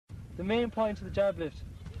the main point of the jab lift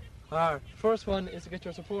are, first one is to get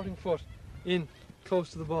your supporting foot in close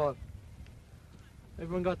to the ball.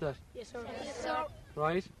 Everyone got that? Yes, sir. Yes, sir.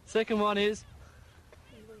 Right. Second one is,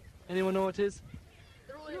 anyone know what it is?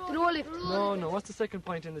 The roll lift. No. What's the second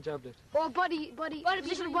point in the jab lift? Oh, body,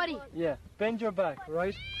 position of body. Yeah. Bend your back,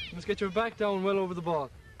 right? You must get your back down well over the ball.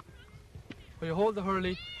 Where you hold the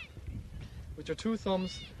hurley with your two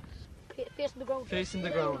thumbs Facing the ground. facing the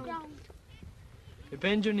ground. You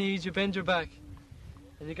bend your knees, you bend your back,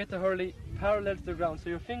 and you get the hurley parallel to the ground, so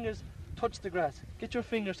your fingers touch the grass. Get your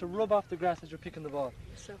fingers to rub off the grass as you're picking the ball.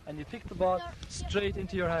 Yes, sir. And you pick the ball straight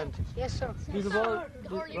into your hand. Yes, sir. Do the ball,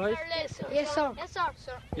 right? Yes, sir. Yes,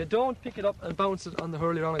 sir. You don't pick it up and bounce it on the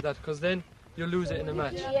hurley around like that, because then you'll lose it in a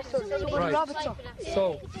match. Yes, sir. Right. Robert, sir.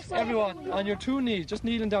 So, everyone, on your two knees, just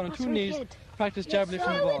kneeling down on two knees, practice jab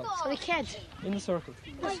lifting the ball So we can't. in the circle.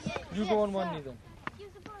 You go on one knee then.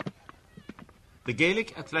 The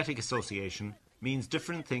Gaelic Athletic Association means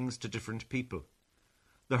different things to different people.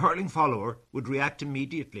 The hurling follower would react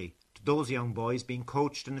immediately to those young boys being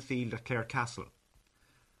coached in a field at Clarecastle.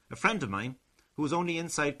 A friend of mine, who was only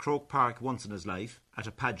inside Croke Park once in his life, at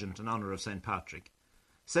a pageant in honour of St. Patrick,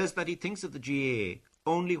 says that he thinks of the GAA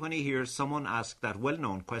only when he hears someone ask that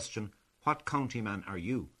well-known question, "What county man are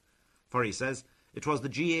you?" For he says it was the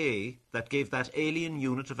GAA that gave that alien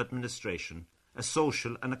unit of administration a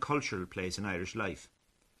social and a cultural place in Irish life.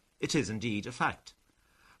 It is indeed a fact.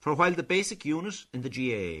 For while the basic unit in the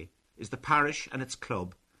GAA is the parish and its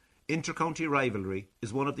club, inter-county rivalry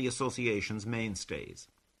is one of the association's mainstays.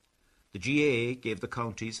 The GAA gave the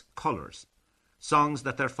counties colours, songs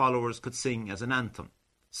that their followers could sing as an anthem,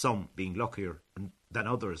 some being luckier than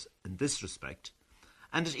others in this respect,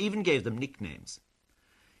 and it even gave them nicknames.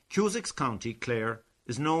 Cusacks County, Clare,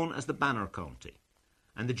 is known as the Banner County,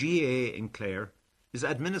 and the GAA in Clare is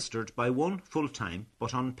administered by one full-time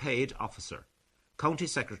but unpaid officer, County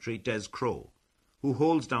Secretary Des Crowe, who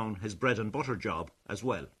holds down his bread and butter job as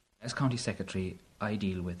well. As County Secretary, I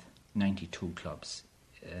deal with 92 clubs.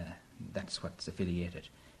 That's what's affiliated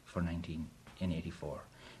for 1984.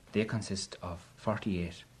 They consist of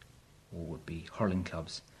 48 who would be hurling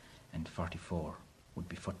clubs and 44 would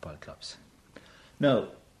be football clubs. Now,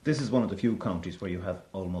 this is one of the few counties where you have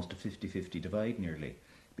almost a 50-50 divide nearly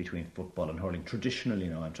between football and hurling. Traditionally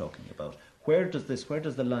now I'm talking about. Where does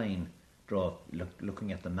the line draw,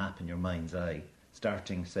 looking at the map in your mind's eye,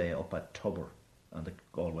 starting, say, up at Tubber on the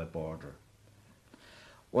Galway border?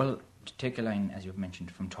 Well, to take a line, as you've mentioned,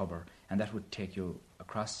 from Tubber, and that would take you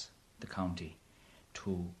across the county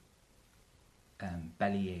to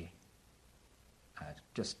Ballyea,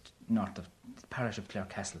 just north of the parish of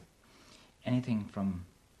Clarecastle. Anything from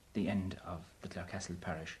the end of the Clarecastle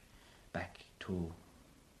parish back to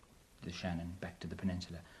the Shannon, back to the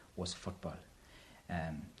peninsula, was football.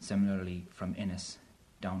 Similarly, from Ennis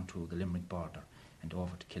down to the Limerick border and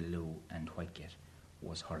over to Killaloe and Whitegate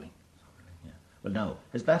was hurling. Yeah. Well, now,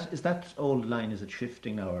 is that old line, is it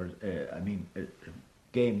shifting now? Or,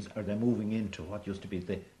 games, are they moving into what used to be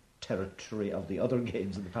the territory of the other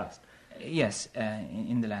games in the past? Yes,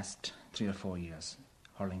 in the last 3 or 4 years,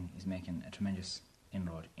 hurling is making a tremendous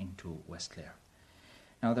inroad into West Clare.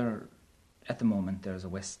 Now, at the moment, there's a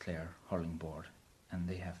West Clare hurling board, and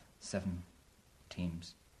they have 7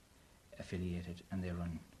 teams affiliated, and they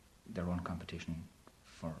run their own competition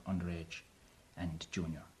for underage and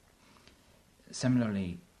junior.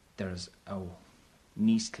 Similarly, there's a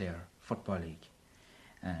Nice Clare Football League,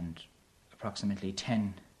 and approximately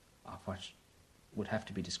 10 of what would have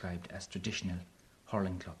to be described as traditional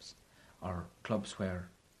hurling clubs, or clubs where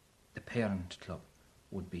the parent club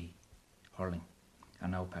would be hurling, are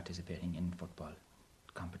now participating in football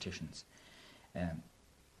competitions.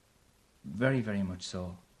 Very, very much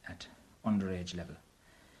so at underage level.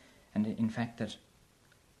 And in fact, that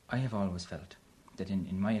I have always felt that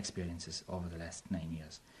in my experiences over the last 9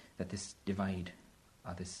 years, that this divide,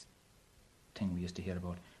 or this thing we used to hear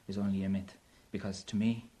about, is only a myth, because to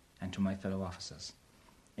me and to my fellow officers,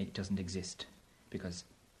 it doesn't exist, because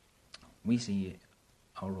we see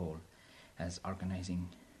our role as organising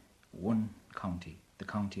one county, the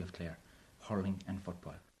county of Clare, hurling and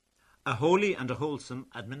football. A holy and a wholesome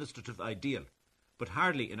administrative ideal, but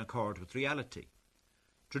hardly in accord with reality.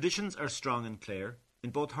 Traditions are strong in Clare, in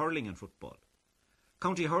both hurling and football.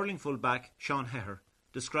 County hurling fullback Sean Heher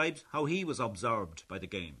describes how he was absorbed by the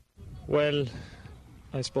game. Well,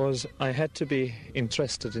 I suppose I had to be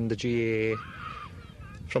interested in the GAA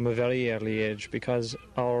from a very early age, because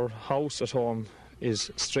our house at home is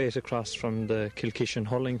straight across from the Kilkishen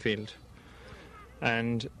hurling field.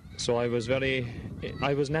 And so I was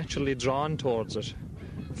naturally drawn towards it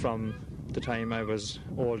from the time I was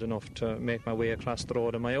old enough to make my way across the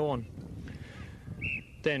road on my own.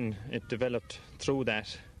 Then it developed through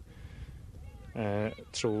that,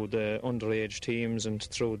 through the underage teams and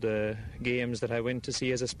through the games that I went to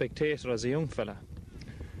see as a spectator as a young fella.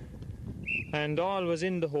 And all was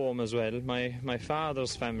in the home as well. My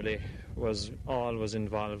father's family was always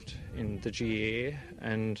involved in the GAA,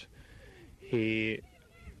 and he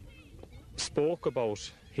spoke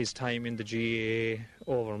about his time in the GAA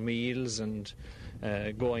over meals and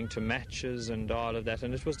going to matches and all of that,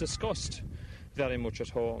 and it was discussed very much at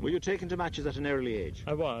home. Were you taken to matches at an early age?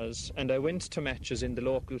 I was, and I went to matches in the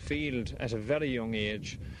local field at a very young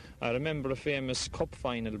age. I remember a famous cup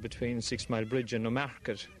final between Six Mile Bridge and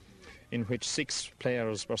Newmarket, in which 6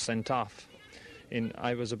 players were sent off.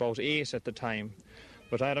 I was about 8 at the time,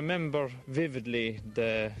 but I remember vividly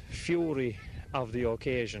the fury of the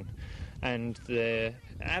occasion and the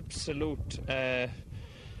absolute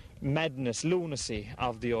madness, lunacy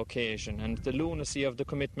of the occasion, and the lunacy of the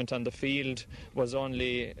commitment on the field was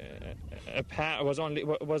only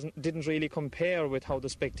didn't really compare with how the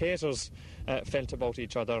spectators felt about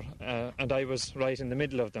each other, and I was right in the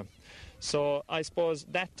middle of them. So I suppose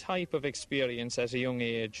that type of experience at a young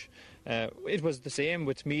age, it was the same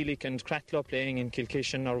with Meelick and Cratloe playing in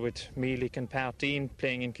Kilkishen, or with Meelick and Partine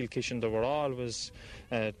playing in Kilkishen. There were always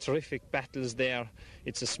terrific battles there.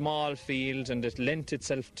 It's a small field, and it lent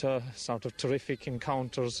itself to sort of terrific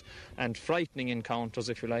encounters and frightening encounters,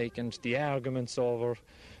 if you like, and the arguments over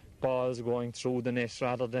balls going through the net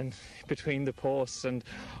rather than between the posts, and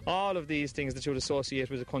all of these things that you would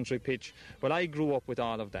associate with a country pitch. Well, I grew up with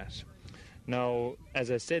all of that. Now, as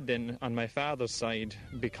I said then, on my father's side,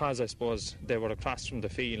 because I suppose they were across from the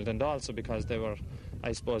field, and also because they were,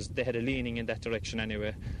 I suppose, they had a leaning in that direction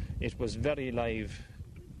anyway, it was very live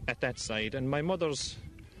at that side. And my mother's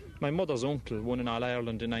uncle won in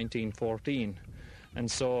All-Ireland in 1914, and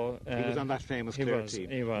so... he was on that famous Clare team.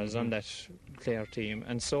 He was on that Clare team,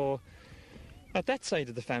 and so... At that side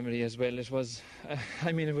of the family as well, it was,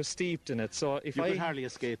 it was steeped in it. So if you could hardly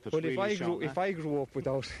escape it. Well, really if I grew up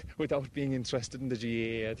without being interested in the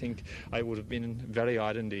GAA, I think I would have been very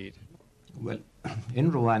odd indeed. Well,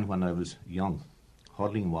 in Rowan when I was young,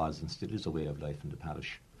 hurling was and still is a way of life in the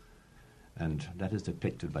parish, and that is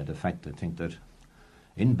depicted by the fact, I think, that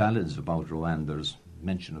in ballads about Rowan there's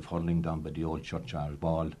mention of hurling down by the old churchyard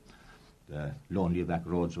wall, the lonely back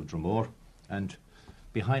roads of Dromore, and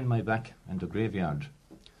behind my back in the graveyard,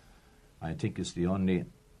 I think is the only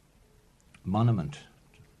monument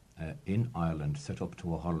in Ireland set up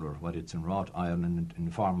to a hurler, whether it's in wrought iron and in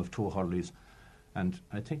the form of 2 hurleys, and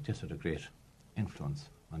I think this had a great influence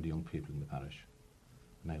on the young people in the parish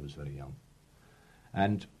when I was very young.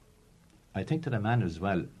 And I think that a man as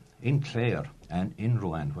well, in Clare and in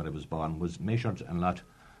Rowan, where I was born, was measured a lot.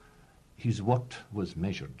 His worth was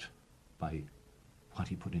measured by what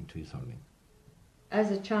he put into his hurling. As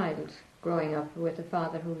a child, growing up with a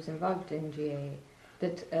father who was involved in GAA,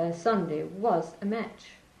 that Sunday was a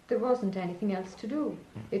match. There wasn't anything else to do.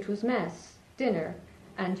 It was mass, dinner,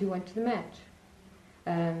 and you went to the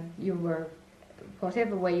match. You were,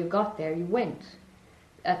 whatever way you got there, you went.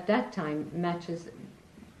 At that time, matches,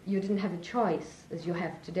 you didn't have a choice as you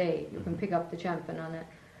have today. You can pick up the champion on a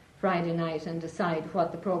Friday night and decide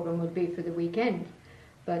what the programme would be for the weekend.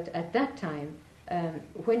 But at that time,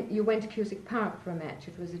 when you went to Cusack Park for a match,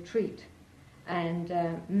 it was a treat. And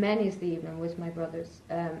many's the evening with my brothers,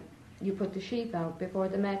 you put the sheep out before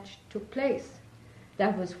the match took place.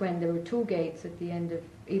 That was when there were 2 gates at the end of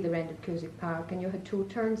either end of Cusack Park, and you had 2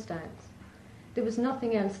 turnstiles. There was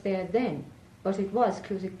nothing else there then, but it was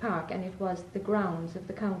Cusack Park, and it was the grounds of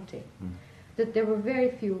the county. That there were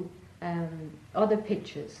very few other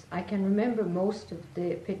pitches. I can remember most of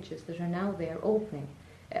the pitches that are now there opening.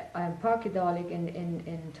 Páirc Uí Dhálaigh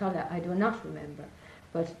in Tulla I do not remember,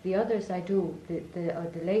 but the others I do,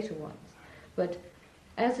 the later ones. But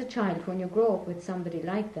as a child, when you grow up with somebody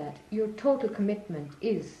like that, your total commitment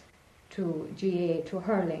is to GAA, to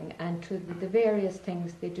hurling, and to the various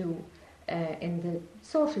things they do in the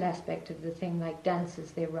social aspect of the thing, like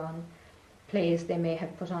dances they run, plays they may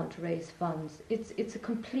have put on to raise funds. It's a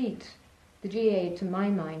complete, the GAA to my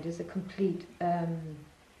mind is a complete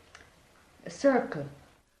circle.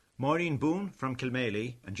 Maureen Boone from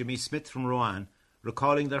Kilmaley and Jimmy Smith from Rowan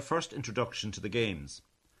recalling their first introduction to the games.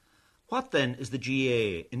 What then is the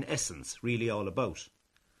GAA in essence really all about?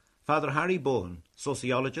 Father Harry Bowen,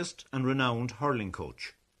 sociologist and renowned hurling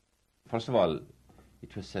coach. First of all,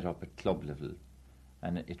 it was set up at club level,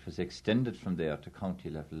 and it was extended from there to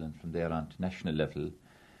county level and from there on to national level.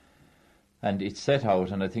 And it set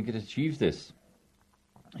out, and I think it achieved this,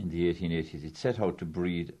 in the 1880s, it set out to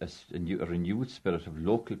breed a renewed spirit of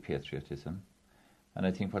local patriotism. And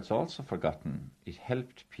I think what's also forgotten, it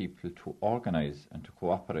helped people to organise and to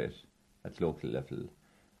cooperate at local level.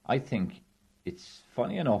 I think it's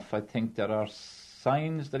funny enough, I think there are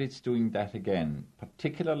signs that it's doing that again,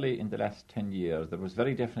 particularly in the last 10 years. There was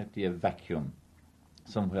very definitely a vacuum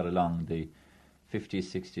somewhere along the 50s,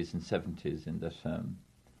 60s and 70s in that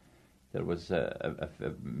there was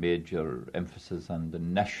a major emphasis on the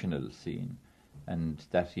national scene, and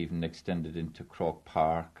that even extended into Croke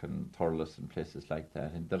Park and Thurles and places like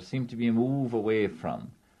that. And there seemed to be a move away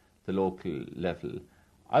from the local level.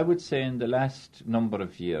 I would say in the last number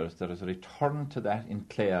of years there is a return to that in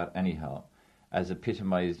Clare anyhow, as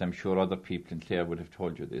epitomised, I'm sure other people in Clare would have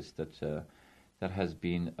told you this, that there has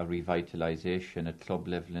been a revitalisation at club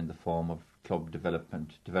level in the form of club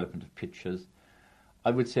development of pitches. I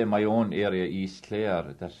would say my own area, East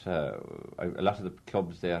Clare, that a lot of the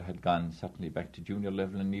clubs there had gone certainly back to junior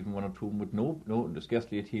level, and even one or two with no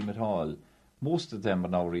scarcely a team at all. Most of them are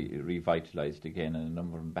now revitalised again, and a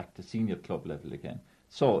number of them back to senior club level again.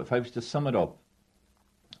 So if I was to sum it up,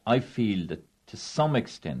 I feel that to some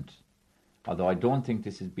extent, although I don't think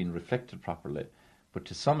this has been reflected properly, but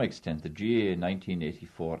to some extent the GAA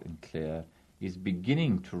 1984 in Clare is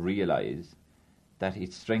beginning to realise that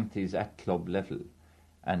its strength is at club level,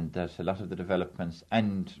 and that a lot of the developments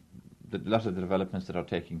that are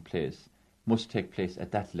taking place must take place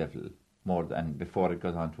at that level more than before it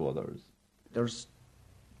goes on to others. There's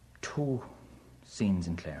two scenes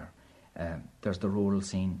in Clare. There's the rural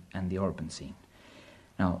scene and the urban scene.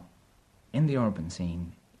 Now, in the urban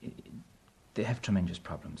scene, they have tremendous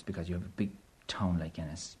problems because you have a big town like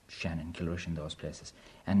Ennis, Shannon, Kilrush, those places,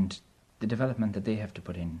 and the development that they have to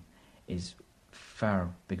put in is far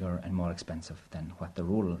bigger and more expensive than what the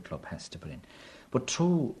rural club has to put in. But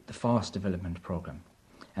through the FOSS development programme,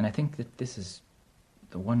 and I think that this is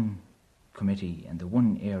the one committee and the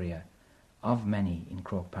one area of many in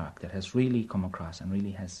Croke Park that has really come across and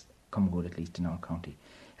really has come good, at least in our county,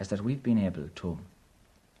 is that we've been able to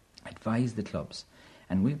advise the clubs,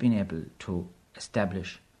 and we've been able to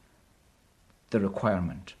establish the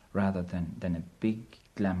requirement rather than a big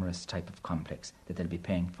glamorous type of complex that they'll be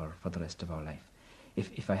paying for the rest of our life.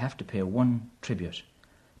 If I have to pay one tribute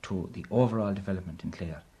to the overall development in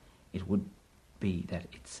Clare, it would be that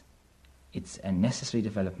it's a necessary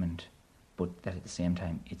development, but that at the same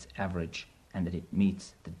time it's average, and that it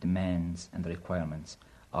meets the demands and the requirements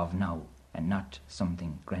of now, and not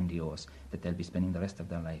something grandiose that they'll be spending the rest of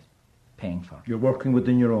their life paying for. You're working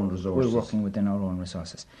within your own resources. We're working within our own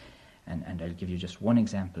resources. And I'll give you just one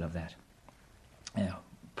example of that.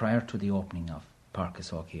 Prior to the opening of Páirc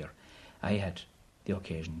Uas Óg here, I had the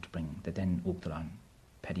occasion to bring the then Uachtaráin,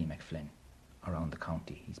 Paddy McFlynn, around the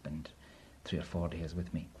county. He spent 3 or 4 days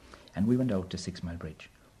with me. And we went out to 6 Mile Bridge,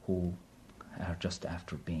 who are just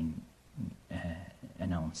after being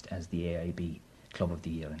announced as the AIB Club of the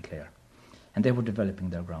Year in Clare. And they were developing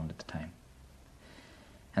their ground at the time.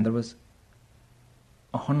 And there was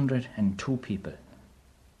 102 people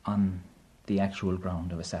on the actual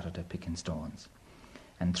ground of a Saturday picking stones.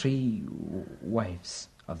 And 3 wives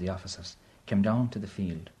of the officers came down to the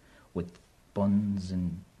field with buns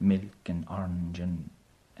and milk and orange, and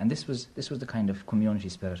this was the kind of community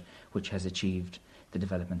spirit which has achieved the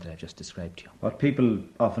development that I've just described to you. What people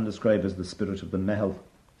often describe as the spirit of the Mehel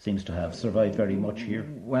seems to have survived very much here.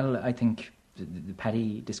 Well, I think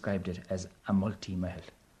Paddy described it as a multi-Mehel.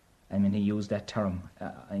 I mean, he used that term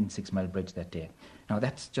in 6 Mile Bridge that day. Now,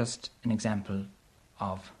 that's just an example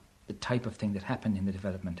of the type of thing that happened in the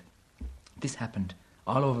development. This happened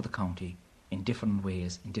all over the county in different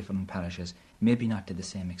ways, in different parishes, maybe not to the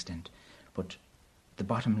same extent, but the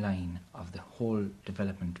bottom line of the whole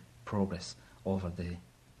development progress over the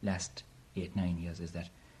last 8-9 years is that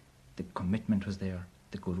the commitment was there,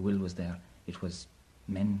 the goodwill was there. It was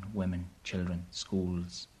men, women, children,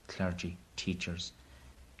 schools, clergy, teachers,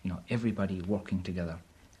 everybody working together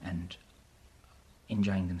and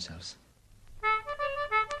enjoying themselves.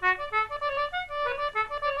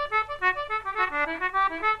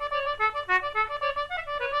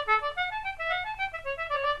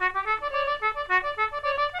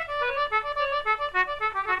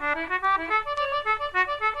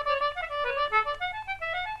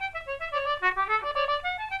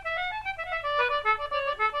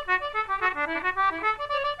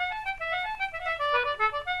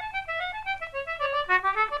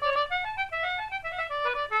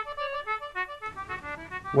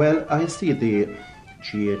 Well, I see the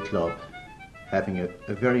GAA Club having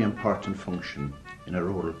a very important function in a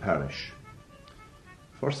rural parish.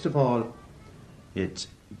 First of all, it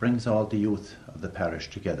brings all the youth of the parish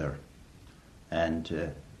together, and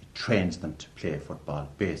it trains them to play football,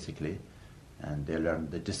 basically, and they learn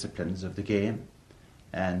the disciplines of the game,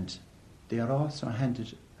 and they are also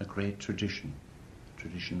handed a great tradition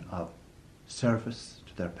of service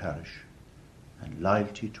to their parish and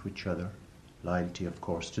loyalty to each other, loyalty, of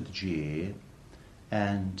course, to the GAA,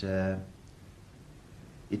 and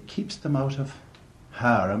it keeps them out of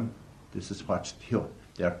harm. This is what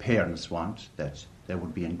their parents want, that they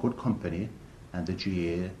would be in good company, and the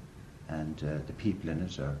GAA and the people in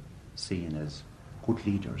it are seen as good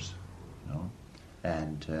leaders, you know.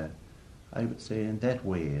 And I would say in that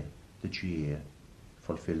way the GAA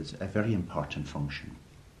fulfills a very important function.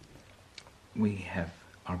 We have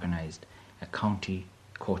organised a county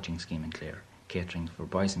coaching scheme in Clare, catering for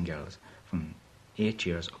boys and girls from 8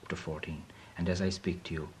 years up to 14. And as I speak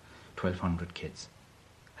to you, 1,200 kids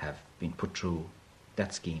have been put through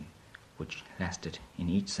that scheme, which lasted in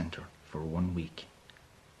each centre for 1 week.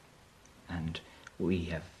 And we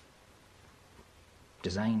have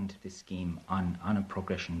designed this scheme on a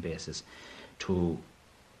progression basis to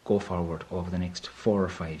go forward over the next 4 or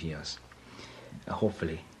 5 years,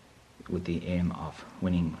 hopefully with the aim of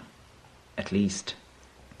winning at least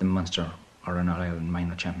the Munster or an All-Ireland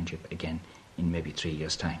minor championship again in maybe 3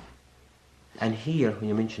 years' time. And here, when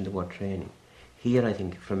you mentioned the word training, here I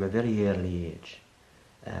think from a very early age,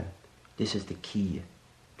 this is the key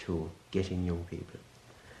to getting young people.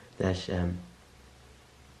 That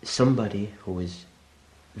somebody who is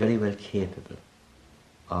very well capable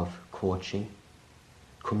of coaching,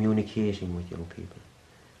 communicating with young people,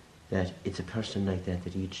 that it's a person like that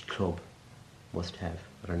that each club must have,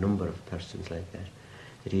 or a number of persons like that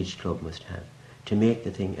that each club must have, to make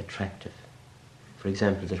the thing attractive. For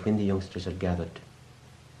example, that when the youngsters are gathered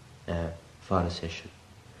for a session,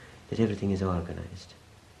 that everything is organised,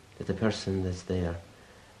 that the person that's there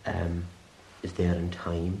is there in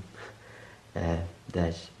time,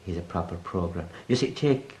 that he's a proper programme. You see,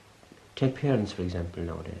 take parents, for example,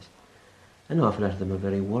 nowadays. An awful lot of them are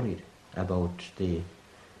very worried about the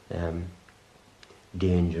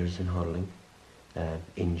dangers in hurling,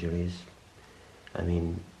 injuries. I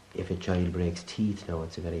mean, if a child breaks teeth now,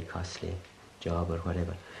 it's a very costly job or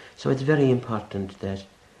whatever. So it's very important that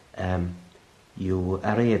you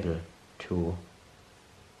are able to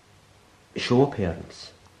show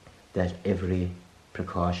parents that every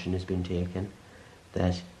precaution has been taken,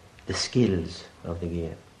 that the skills of the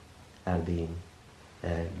game are being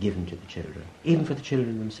given to the children. Even for the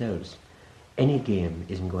children themselves, any game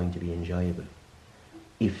isn't going to be enjoyable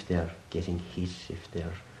if they're getting hit, if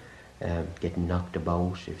they're getting knocked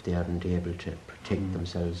about, if they aren't able to protect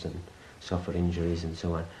themselves and suffer injuries and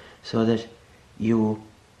so on. So that you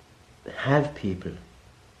have people,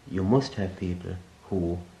 you must have people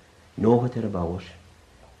who know what they're about,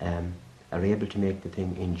 are able to make the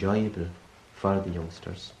thing enjoyable for the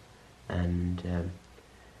youngsters, and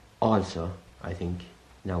also, I think,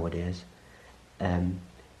 nowadays,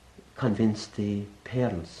 convince the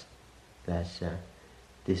parents that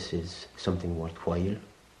this is something worthwhile,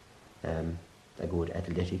 a good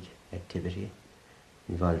athletic activity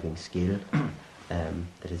involving skill,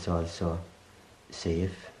 that it's also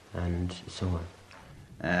safe and so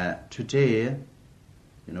on. Today,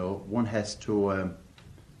 you know, one has to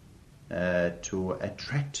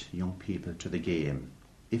attract young people to the game.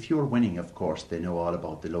 If you're winning, of course, they know all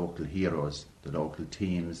about the local heroes, the local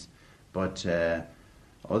teams, but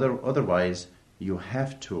otherwise you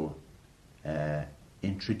have to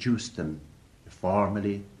introduce them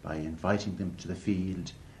formally by inviting them to the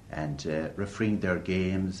field and refereeing their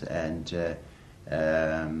games and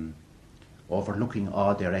overlooking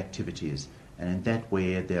all their activities. And in that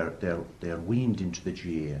way they're weaned into the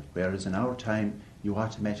GAA. Whereas in our time you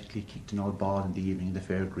automatically kicked an old ball in the evening in the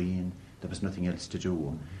fair green. There was nothing else to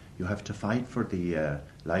do. You have to fight for the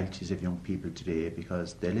loyalties of young people today,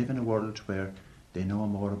 because they live in a world where they know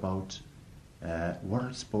more about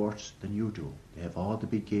world sport than you do. They have all the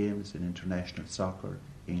big games in international soccer,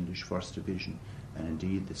 English First Division, and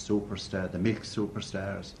indeed the milk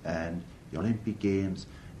superstars and the Olympic Games,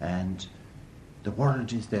 and the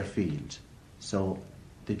world is their field. So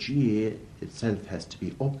the GAA itself has to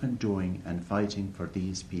be up and doing and fighting for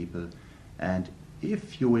these people, and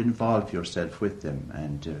if you involve yourself with them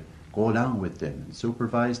and go along with them and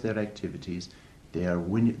supervise their activities, they're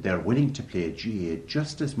willing to play GAA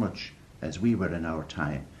just as much as we were in our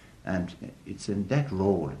time. And it's in that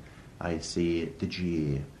role I see the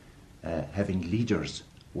GAA having leaders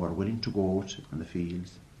who are willing to go out on the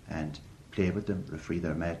fields and play with them, referee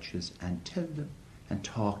their matches, and tell them and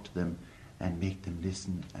talk to them and make them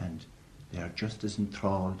listen and They are just as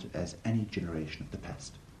enthralled as any generation of the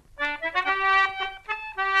past.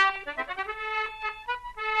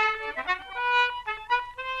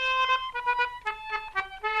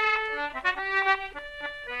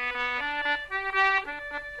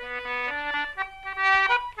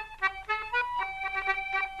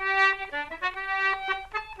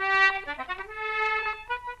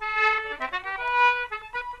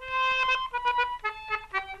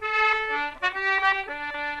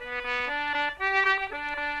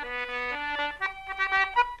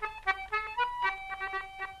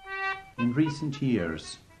 In recent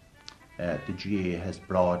years, the GAA has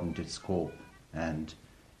broadened its scope and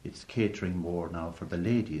it's catering more now for the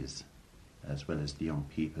ladies as well as the young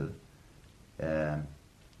people.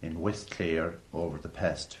 In West Clare, over the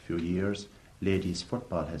past few years, ladies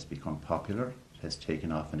football has become popular. It has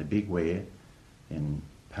taken off in a big way in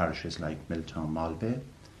parishes like Milltown, Malbay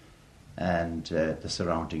and the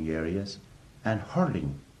surrounding areas. And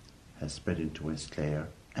hurling has spread into West Clare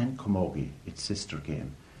and Camogie, its sister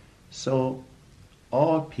game. So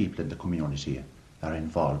all people in the community are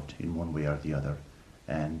involved in one way or the other,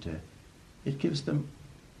 and it gives them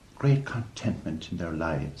great contentment in their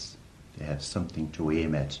lives. They have something to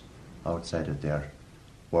aim at outside of their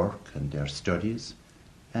work and their studies,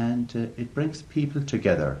 and it brings people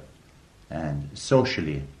together, and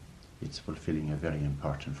socially it's fulfilling a very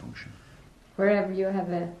important function. Wherever you have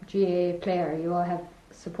a GAA player, you all have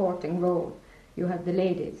a supporting role. You have the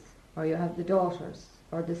ladies, or you have the daughters,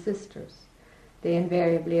 or the sisters. They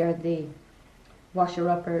invariably are the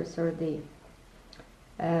washer-uppers or the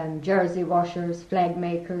jersey washers, flag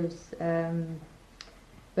makers,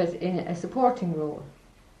 but in a supporting role.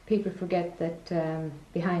 People forget that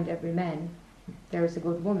behind every man there is a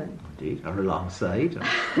good woman. Indeed, or alongside.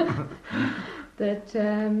 That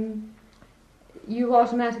you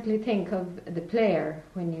automatically think of the player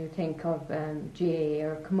when you think of GAA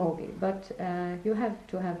or Camogie, but you have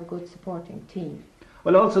to have a good supporting team.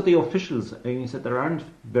 Well, also the officials. You said there aren't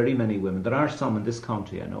very many women. There are some in this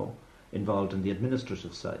county, I know, involved in the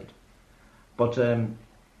administrative side. But I'm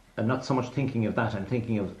not so much thinking of that. I'm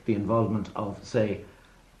thinking of the involvement of, say,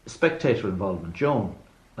 spectator involvement. Joan,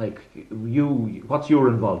 like you, what's your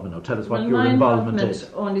involvement now? Tell us what your involvement is. My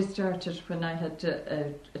involvement only started when I had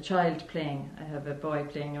a child playing. I have a boy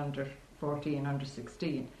playing under 14, under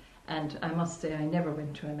 16. And I must say I never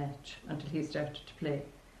went to a match until he started to play.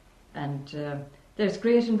 And there's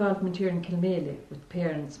great involvement here in Kilmaley with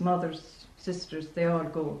parents, mothers, sisters, they all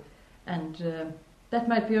go. And that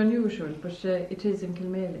might be unusual, but it is in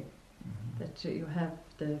Kilmaley that you have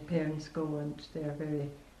the parents go and they are very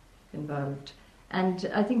involved.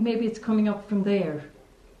 And I think maybe it's coming up from there,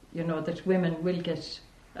 you know, that women will get,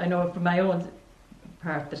 I know from my own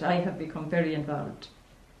part that I have become very involved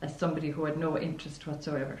as somebody who had no interest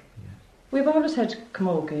whatsoever. Yeah. We've always had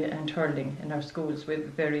camogie and hurling in our schools. We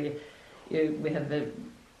have a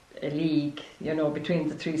league, you know, between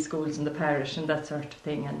the three schools in the parish and that sort of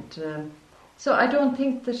thing. And so I don't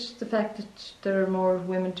think that the fact that there are more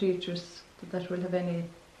women teachers that will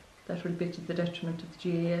be to the detriment of the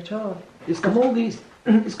GAA at all. Is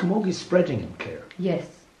camogie spreading in Clare? Yes,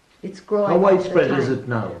 it's growing. How widespread is it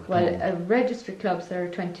now? Well, registered clubs, there are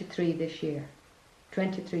 23 this year.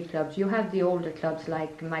 23 clubs. You have the older clubs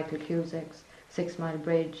like Michael Cusack's, 6 Mile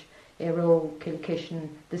Bridge, Aero, Kilkishen,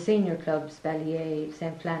 the senior clubs, Ballier,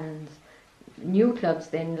 St. Flannan's, new clubs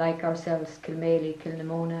then like ourselves, Kilmaley,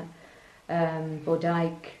 Kilnamona,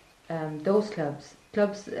 Bodyke, those clubs.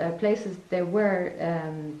 Places there were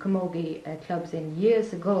camogie clubs in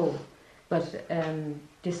years ago, but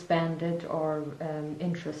disbanded or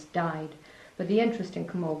interest died. But the interest in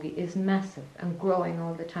camogie is massive and growing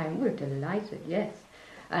all the time. We're delighted, yes.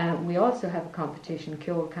 We also have a competition,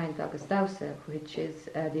 Ceol Caint Agus Dowsa, which is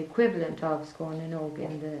the equivalent of Scorn and Og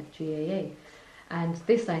in the GAA. And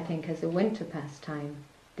this, I think, as a winter pastime,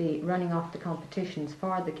 the running off the competitions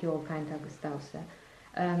for the Ceol Caint Agus Dowsa,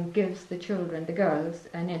 gives the children, the girls,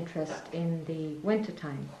 an interest in the winter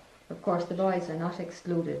time. Of course, the boys are not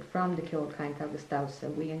excluded from the Ceol Caint Agus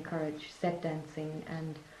Dowsa. We encourage set dancing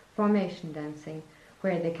and formation dancing,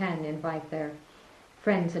 where they can invite their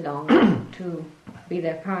friends along to be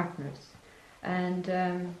their partners. And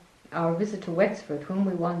our visit to Wexford, when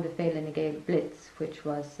we won the Félin na Gael Blitz, which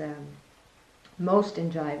was most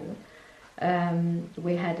enjoyable,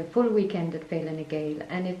 we had a full weekend at Félin na Gael,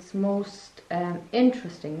 and it's most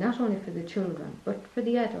interesting, not only for the children, but for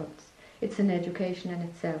the adults. It's an education in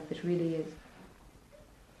itself, it really is.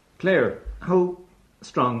 Claire, how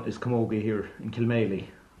strong is camogie here in Kilmaley?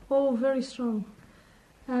 Oh, very strong.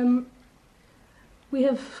 We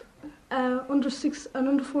have under 6 and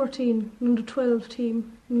under 14, an under 12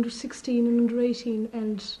 team, an under 16 and under 18,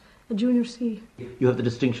 and a junior C. You have the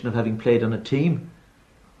distinction of having played on a team,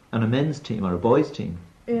 on a men's team or a boys' team.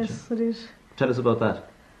 Yes, I did. Tell us about that.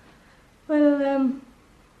 Well,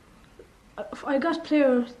 I got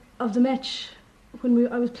player of the match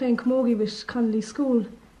when I was playing camogie with Connolly School,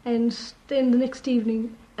 and then the next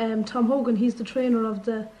evening, Tom Hogan, he's the trainer of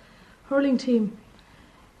the hurling team,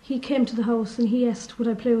 he came to the house and he asked would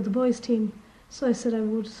I play with the boys' team. So I said I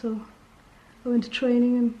would, so I went to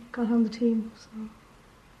training and got on the team. So.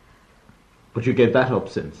 But you gave that up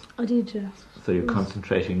since? I did, yes. So you're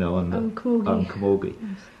concentrating now on camogie. On camogie.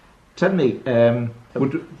 Yes. Tell me,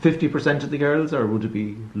 would 50% of the girls, or would it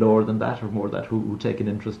be lower than that or more than that, who take an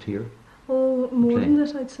interest here? Oh, more than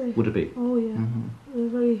that, I'd say. Would it be? Oh, yeah. They're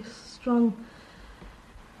very strong.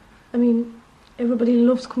 I mean, everybody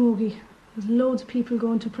loves camogie. There's loads of people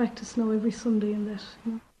going to practice now every Sunday and that.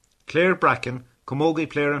 You know. Claire Bracken, camogie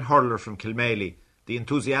player and hurler from Kilmaley, the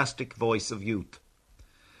enthusiastic voice of youth.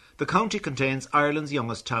 The county contains Ireland's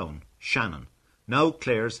youngest town, Shannon, now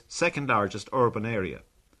Clare's second largest urban area.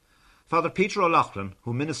 Father Peter O'Loughlin,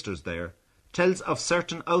 who ministers there, tells of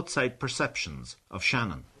certain outside perceptions of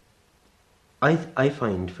Shannon. I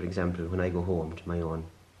find, for example, when I go home to my own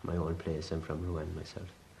place, I'm from Rouen myself,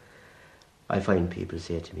 I find people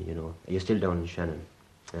say to me, you know, are you still down in Shannon?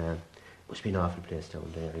 Must be an awful place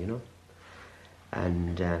down there, you know.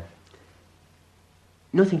 And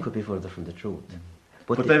nothing could be further from the truth.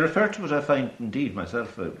 But they refer to it, I find, indeed,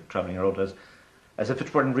 myself, travelling around, as if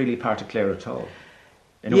it weren't really part of Clare at all.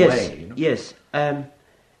 In a way, you know? Yes.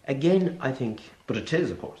 Again, I think... But it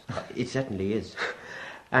is, of course. It certainly is.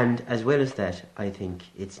 And as well as that, I think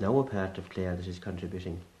it's now a part of Clare that is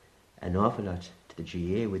contributing an awful lot to the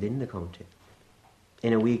GAA within the county.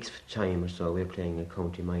 In a week's time or so, we're playing a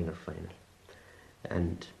county minor final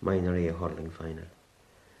and minor A hurling final.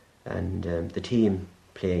 And the team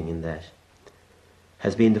playing in that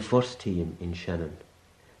has been the first team in Shannon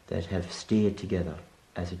that have stayed together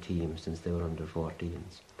as a team since they were under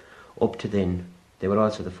 14s. Up to then, they were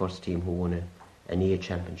also the first team who won an A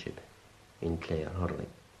championship in Clare hurling.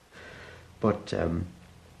 But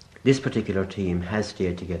this particular team has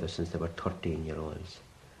stayed together since they were 13-year-olds.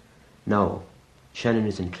 Now, Shannon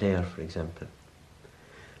is in Clare, for example.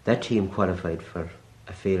 That team qualified for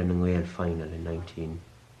a Féile na Gael final in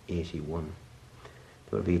 1981.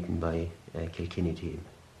 They were beaten by a Kilkenny team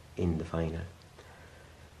in the final.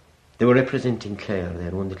 They were representing Clare. They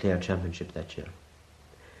had won the Clare Championship that year.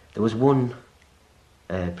 There was one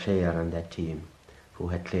player on that team who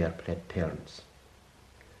had Clare parents.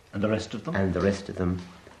 And the rest of them? And the rest of them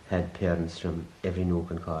had parents from every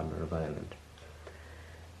nook and corner of Ireland.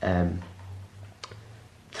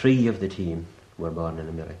 3 of the team were born in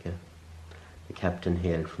America. The captain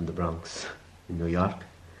hailed from the Bronx in New York.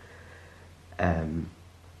 2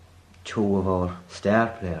 of our star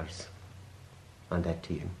players on that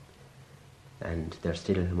team, and they're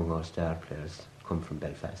still among our star players, come from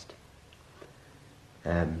Belfast,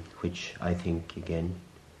 which I think again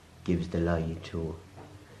gives the lie to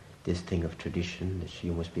this thing of tradition that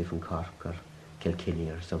you must be from Cork or Kilkenny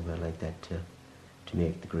or somewhere like that to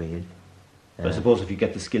make the grade. But I suppose if you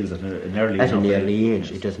get the skills at an early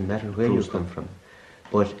age, it doesn't matter where you come from.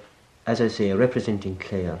 But as I say, representing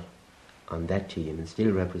Clare on that team and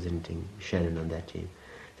still representing Shannon on that team,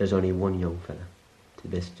 there's only one young fella, to the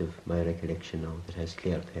best of my recollection now, that has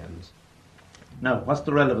Clare parents. Now, what's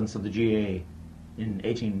the relevance of the GAA in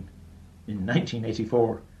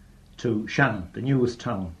 1984 to Shannon, the newest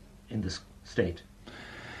town in the state?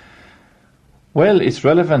 Well, its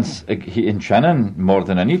relevance in Shannon, more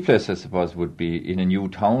than any place, I suppose, would be in a new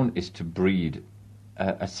town, is to breed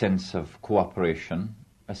a sense of cooperation,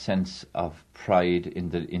 a sense of pride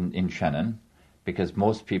in Shannon, because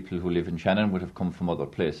most people who live in Shannon would have come from other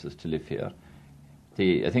places to live here.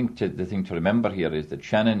 I think the thing to remember here is that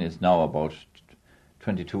Shannon is now about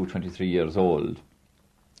 22, 23 years old.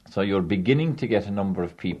 So you're beginning to get a number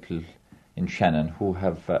of people in Shannon who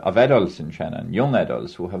have, of adults in Shannon, young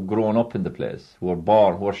adults who have grown up in the place, who are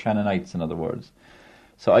born, who are Shannonites in other words.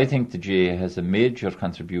 So I think the GAA has a major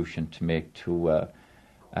contribution to make to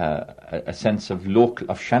a sense of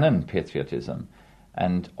Shannon patriotism,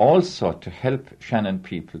 and also to help Shannon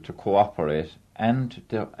people to cooperate and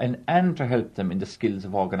to help them in the skills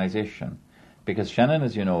of organisation. Because Shannon,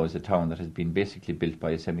 as you know, is a town that has been basically built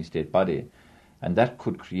by a semi-state body, and that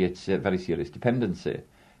could create very serious dependency.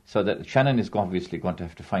 So that Shannon is obviously going to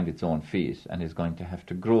have to find its own feet and is going to have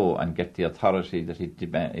to grow and get the authority that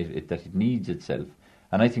it needs itself.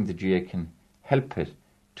 And I think the GAA can help it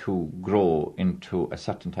to grow into a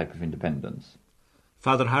certain type of independence.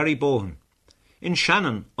 Father Harry Bohan. In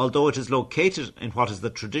Shannon, although it is located in what is the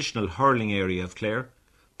traditional hurling area of Clare,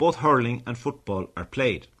 both hurling and football are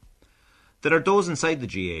played. There are those inside the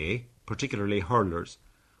GAA, particularly hurlers,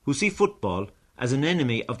 who see football as an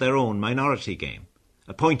enemy of their own minority game,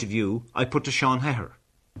 a point of view I put to Sean Heher.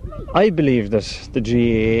 I believe that the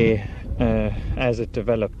GAA, as it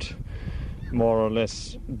developed, more or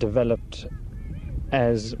less developed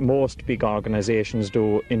as most big organisations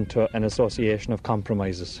do, into an association of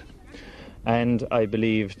compromises. And I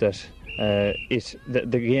believe that the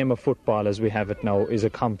game of football as we have it now is a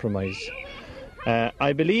compromise.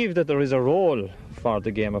 I believe that there is a role for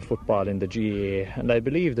the game of football in the GAA, and I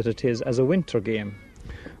believe that it is as a winter game.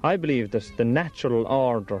 I believe that the natural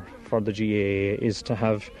order for the GAA is to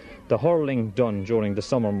have the hurling done during the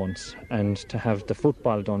summer months and to have the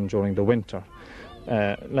football done during the winter.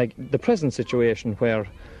 Like the present situation where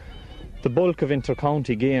the bulk of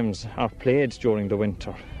inter-county games are played during the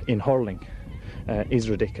winter in hurling is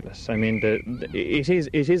ridiculous. I mean, it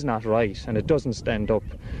is not right, and it doesn't stand up.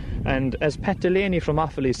 And as Pat Delaney from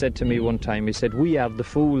Offaly said to me one time, he said, "We are the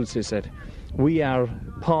fools," he said. "We are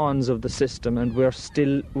pawns of the system, and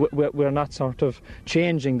we're not sort of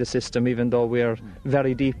changing the system, even though we're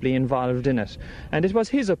very deeply involved in it." And it was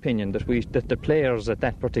his opinion that the players at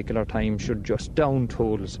that particular time should just down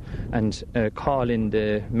tools and call in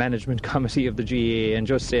the management committee of the GAA and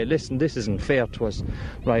just say, "Listen, this isn't fair to us,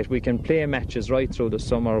 right? We can play matches right through the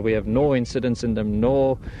summer. We have no incidents in them,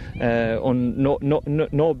 no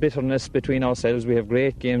bitterness between ourselves. We have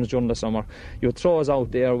great games during the summer. You throw us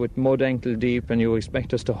out there with mud ankle deep and you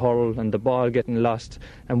expect us to hurl and the ball getting lost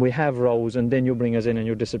and we have rows, and then you bring us in and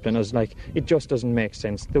you discipline us. Like, it just doesn't make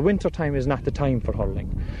sense. The winter time is not the time for hurling."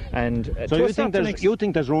 And so you think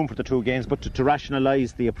there's room for the two games, but to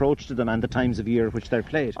rationalise the approach to them and the times of year which they're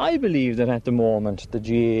played? I believe that at the moment the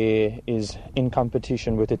GAA is in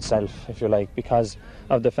competition with itself, if you like, because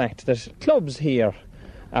of the fact that clubs here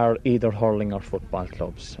are either hurling or football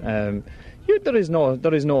clubs. There is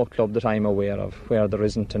no club that I'm aware of where there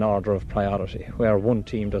isn't an order of priority, where one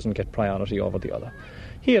team doesn't get priority over the other.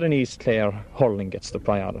 Here in East Clare, hurling gets the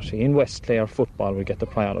priority. In West Clare, football will get the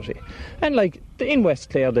priority. And in West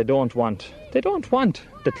Clare, they don't want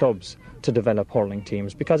the clubs to develop hurling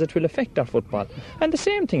teams because it will affect our football. And the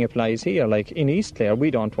same thing applies here. Like in East Clare,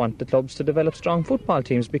 we don't want the clubs to develop strong football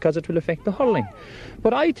teams because it will affect the hurling.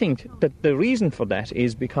 But I think that the reason for that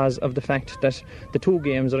is because of the fact that the two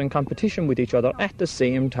games are in competition with each other at the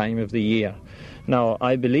same time of the year. Now,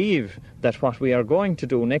 I believe that what we are going to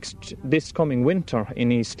do this coming winter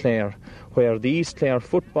in East Clare, where the East Clare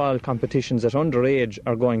football competitions at underage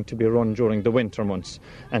are going to be run during the winter months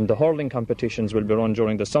and the hurling competitions will be run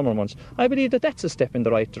during the summer months, I believe that that's a step in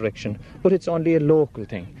the right direction, but it's only a local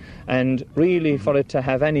thing. And really, for it to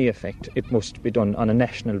have any effect, it must be done on a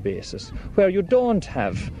national basis, where you don't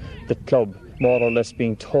have the club more or less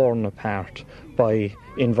being torn apart by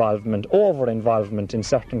over-involvement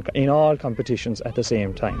in all competitions at the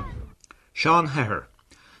same time. Sean Heher.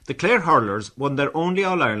 The Clare hurlers won their only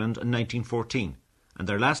All-Ireland in 1914, and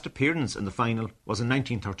their last appearance in the final was in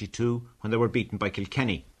 1932 when they were beaten by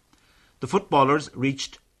Kilkenny. The footballers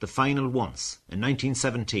reached the final once, in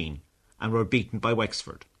 1917, and were beaten by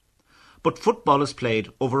Wexford. But football is played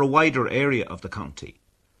over a wider area of the county.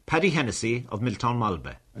 Paddy Hennessy of Milltown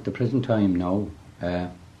Malbay. At the present time now,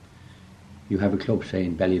 you have a club, say,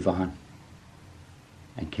 in Ballyvaughan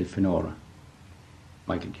and Kilfenora,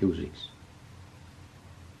 Michael Cusick's.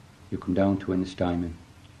 You come down to Ennistimon,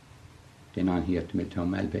 then on here to Milltown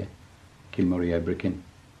Malbay, Kilmurray Ibricken,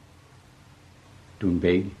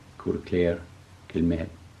 Doonbeg, Coorclair, Kilmail.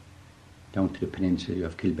 Down to the peninsula you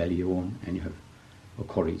have Kilballyowan and you have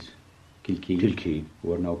O'Curry's, Kilkee,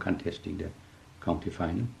 who are now contesting the county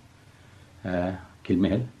final.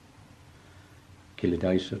 Kilmail,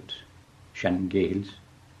 Killadysert, Shannon Gales,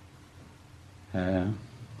 that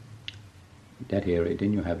area.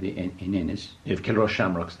 Then you have in Ennis. You have Kilrush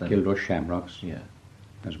Shamrocks then. Kilrush Shamrocks, yeah,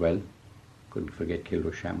 as well. Couldn't forget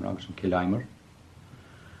Kilrush Shamrocks and Killimer.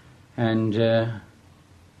 And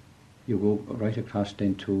you go right across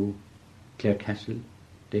then to Clare Castle.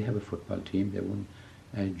 They have a football team. They won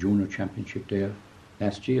a junior championship there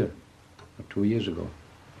last year or 2 years ago.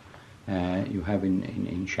 You have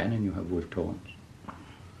in Shannon, you have Wolf Tones.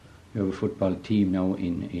 You have a football team now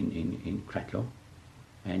in Cratloe,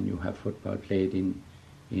 and you have football played in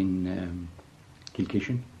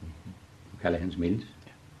Kilkishen, Callahan's Mills,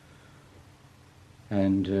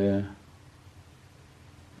 and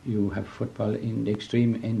you have football in the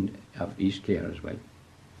extreme end of East Clare as well.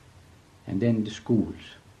 And then the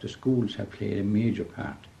schools have played a major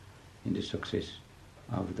part in the success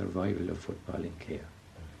of the revival of football in Clare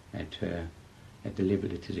at the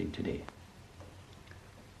level it is in today.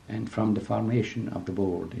 And from the formation of the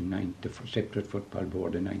board, the separate football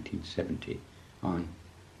board in 1970 on,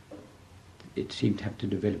 it seemed to have to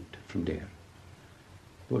develop from there.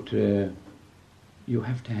 But you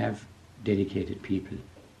have to have dedicated people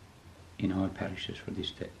in all parishes for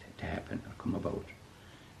this to happen or come about.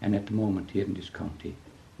 And at the moment here in this county,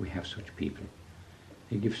 we have such people.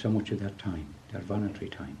 They give so much of their time, their voluntary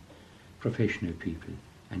time, professional people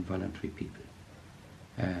and voluntary people.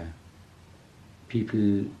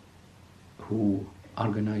 People who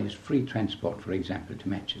organise free transport, for example, to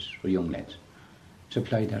matches for young lads,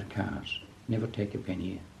 supply their cars, never take a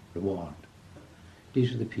penny reward.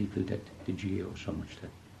 These are the people that the GAA owes so much to.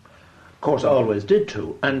 Of course, always did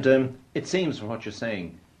too. And it seems from what you're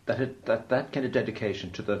saying that kind of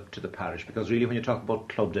dedication to the parish, because really when you talk about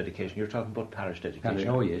club dedication, you're talking about parish dedication.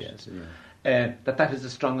 Oh yes. That is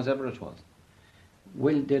as strong as ever it was.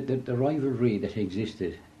 Well, the rivalry that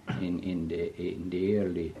existed in the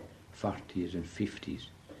early 40s and 50s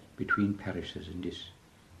between parishes in this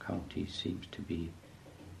county seems to be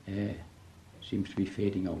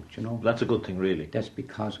fading out, you know. That's a good thing, really. That's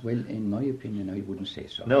because, well, in my opinion, I wouldn't say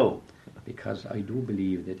so. No. Because I do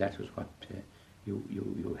believe that was what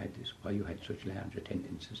you had this, why you had such large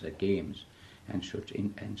attendances at games and such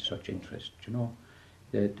interest, you know.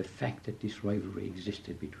 The fact that this rivalry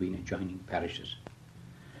existed between adjoining parishes.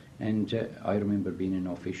 And I remember being an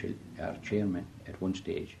official, our chairman at one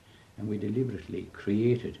stage, and we deliberately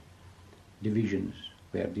created divisions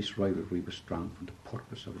where this rivalry was strong for the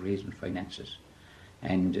purpose of raising finances,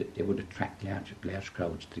 and they would attract large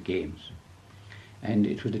crowds to the games. And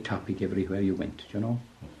it was the topic everywhere you went, you know.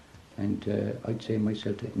 And I'd say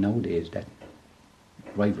myself that nowadays that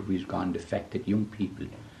rivalry's gone, the fact that young people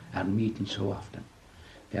are meeting so often.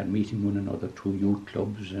 They're meeting one another through youth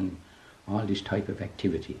clubs and all this type of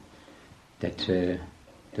activity, that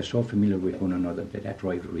they're so familiar with one another that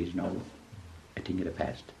rivalry is now a thing of the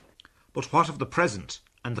past. But what of the present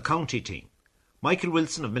and the county team? Michael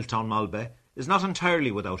Wilson of Milltown Malbay is not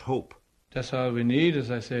entirely without hope. That's all we need, as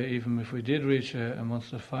I say, even if we did reach a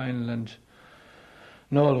Munster final. And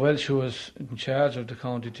Noel Welsh, who was in charge of the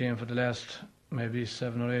county team for the last maybe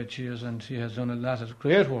 7 or 8 years, and he has done a lot of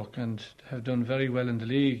great work and have done very well in the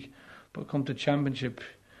league. But come to championship,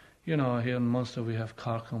 you know, here in Munster we have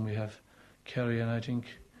Cork and we have Kerry, and I think,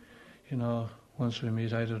 you know, once we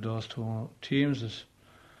meet either of those two teams,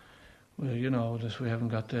 you know, we haven't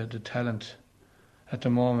got the talent at the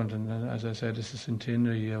moment. And as I said, this is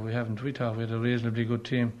centenary year. We thought we had a reasonably good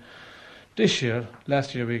team this year.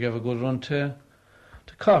 Last year we gave a good run to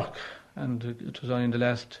Cork, and it was only in the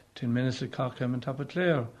last 10 minutes that Cork came on top of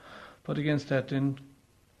Clare. But against that, then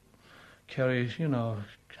Kerry, you know,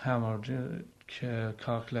 hammered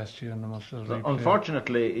Cork last year in the Munster. So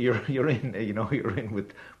unfortunately, you're in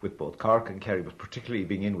with both Cork and Kerry, but particularly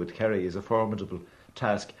being in with Kerry is a formidable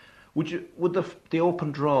task. Would the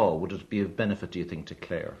open draw, would it be of benefit, do you think, to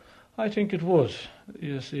Clare? I think it would.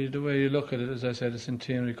 You see, the way you look at it, as I said, the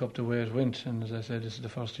Centenary Cup, the way it went, and as I said, this is the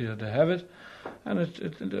first year they have it, and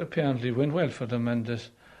it apparently went well for them, and a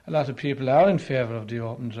lot of people are in favour of the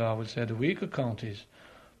open draw, we'll say the weaker counties,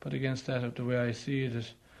 but against that, the way I see it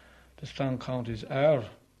is the strong counties are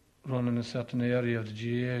running a certain area of the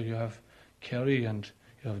GAA. You have Kerry and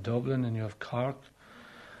you have Dublin and you have Cork,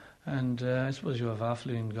 and I suppose you have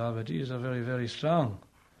Offaly and Galway. These are very, very strong,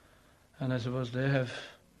 and I suppose they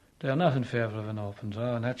are not in favour of an open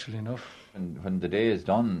draw, naturally enough. And when the day is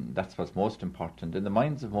done, that's what's most important. In the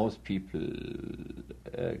minds of most people,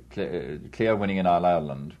 Clare winning in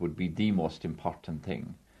All-Ireland would be the most important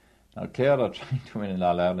thing. Now, Clare are trying to win in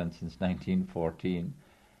All-Ireland since 1914,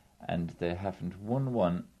 and they haven't won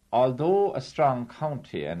one. Although a strong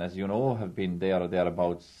county, and as you know, have been there or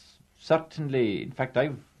thereabouts, certainly, in fact,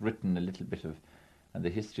 I've written a little bit of the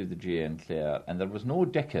history of the GAA and Clare, and there was no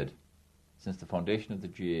decade since the foundation of the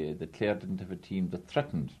GAA that Clare didn't have a team that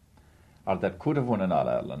threatened or that could have won in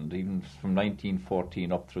All-Ireland, even from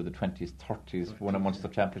 1914 up through the 20s, 30s, won a Munster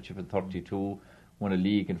Championship in 32, won a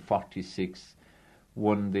league in 46,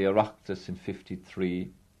 won the Oireachtas in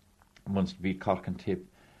 53, Munster beat Cork and Tip.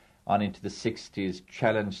 On into the 60s,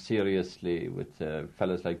 challenged seriously with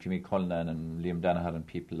fellas like Jimmy Cullinan and Liam Danaher and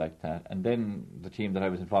people like that. And then the team that I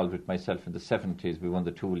was involved with myself in the 70s, we won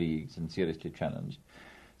the 2 leagues and seriously challenged.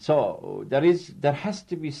 So there has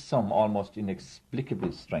to be some almost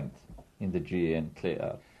inexplicable strength in the GAA and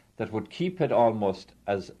Clare that would keep it almost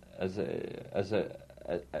as a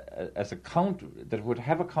count, that would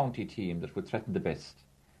have a county team that would threaten the best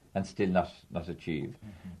and still not achieve.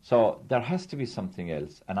 Mm-hmm. So there has to be something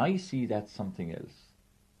else, and I see that something else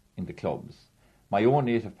in the clubs. My own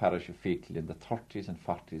native parish of Fecal, in the 30s and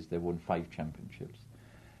 40s, they won 5 championships.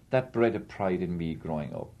 That bred a pride in me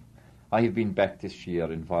growing up. I have been back this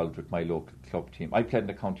year involved with my local club team. I played in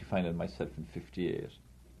the county final myself in 58.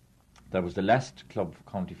 That was the last club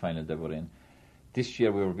county final they were in. This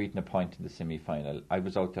year we were beaten a point in the semi-final. I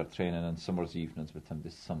was out there training on summer's evenings with them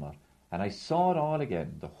this summer. And I saw it all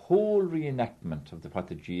again, the whole reenactment of what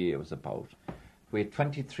the GAA was about. We had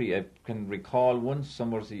 23, I can recall one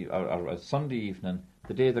summer's or a Sunday evening,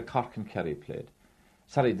 the day that Cork and Kerry played.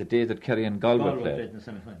 Sorry, the day that Kerry and Galway played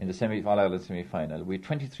in the All-Ireland semi-final. We had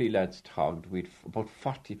 23 lads togged. We had about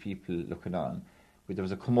 40 people looking on. There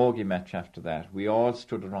was a camogie match after that. We all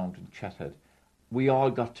stood around and chatted. We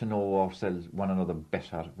all got to know ourselves, one another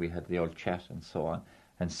better. We had the old chat and so on.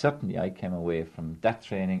 And certainly I came away from that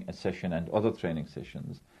training session and other training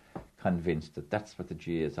sessions convinced that that's what the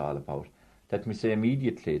GAA is all about. Let me say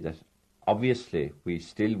immediately that obviously we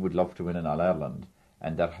still would love to win in All-Ireland,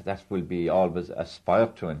 and that will be always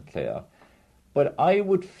aspired to in Clare. But I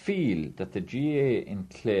would feel that the GAA in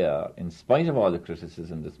Clare, in spite of all the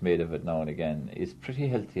criticism that's made of it now and again, is pretty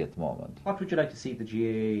healthy at the moment. What would you like to see the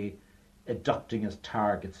GAA adopting as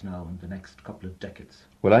targets now in the next couple of decades?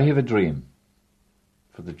 Well, I have a dream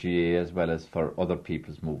for the GAA as well as for other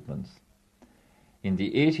people's movements. In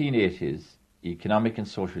the 1880s, economic and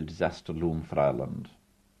social disaster loomed for Ireland.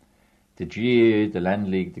 The GAA, the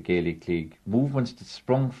Land League, the Gaelic League, movements that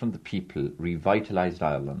sprung from the people, revitalised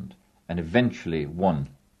Ireland and eventually won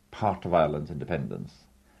part of Ireland's independence.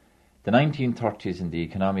 The 1930s and the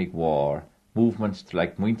economic war, movements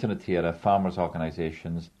like Muintir na Tíre, farmers'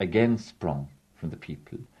 organisations, again sprung from the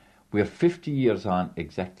people. We are 50 years on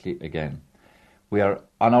exactly again. We are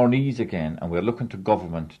on our knees again and we are looking to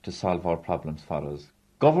government to solve our problems for us.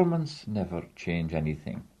 Governments never change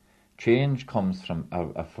anything. Change comes from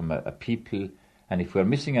a people, and if we're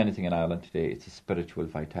missing anything in Ireland today, it's a spiritual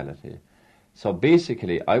vitality. So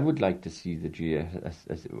basically, I would like to see the GAA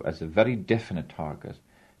as a very definite target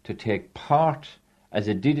to take part, as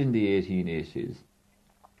it did in the 1880s,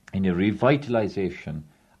 in a revitalisation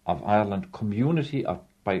of Ireland community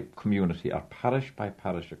by community, or parish by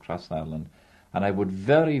parish across Ireland. And I would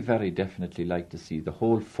very, very definitely like to see the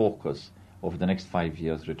whole focus over the next 5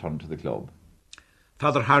 years return to the club.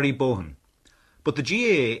 Father Harry Bohan. But the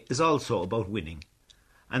GAA is also about winning,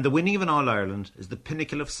 and the winning of an All-Ireland is the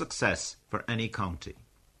pinnacle of success for any county.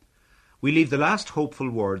 We leave the last hopeful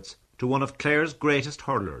words to one of Clare's greatest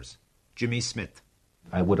hurlers, Jimmy Smith.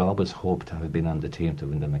 I would always hope to have been on the team to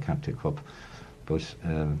win the McCarthy Cup, but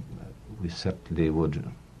we certainly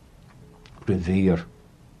would revere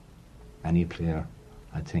any player,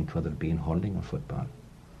 I think, whether it be in hurling or football,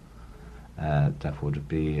 that would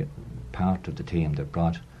be part of the team that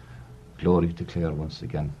brought glory to Clare once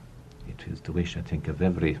again. It is the wish, I think, of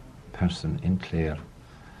every person in Clare,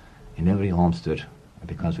 in every homestead,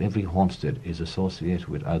 because every homestead is associated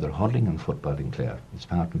with either hurling and football in Clare. It's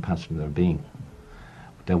part and parcel of their being.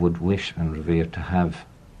 They would wish and revere to have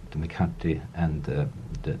the McCarthy and the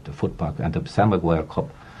football and the Sam Maguire Cup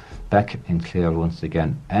back in Clare once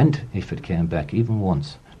again. And if it came back even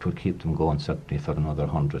once, it would keep them going certainly for another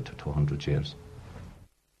 100 to 200 years.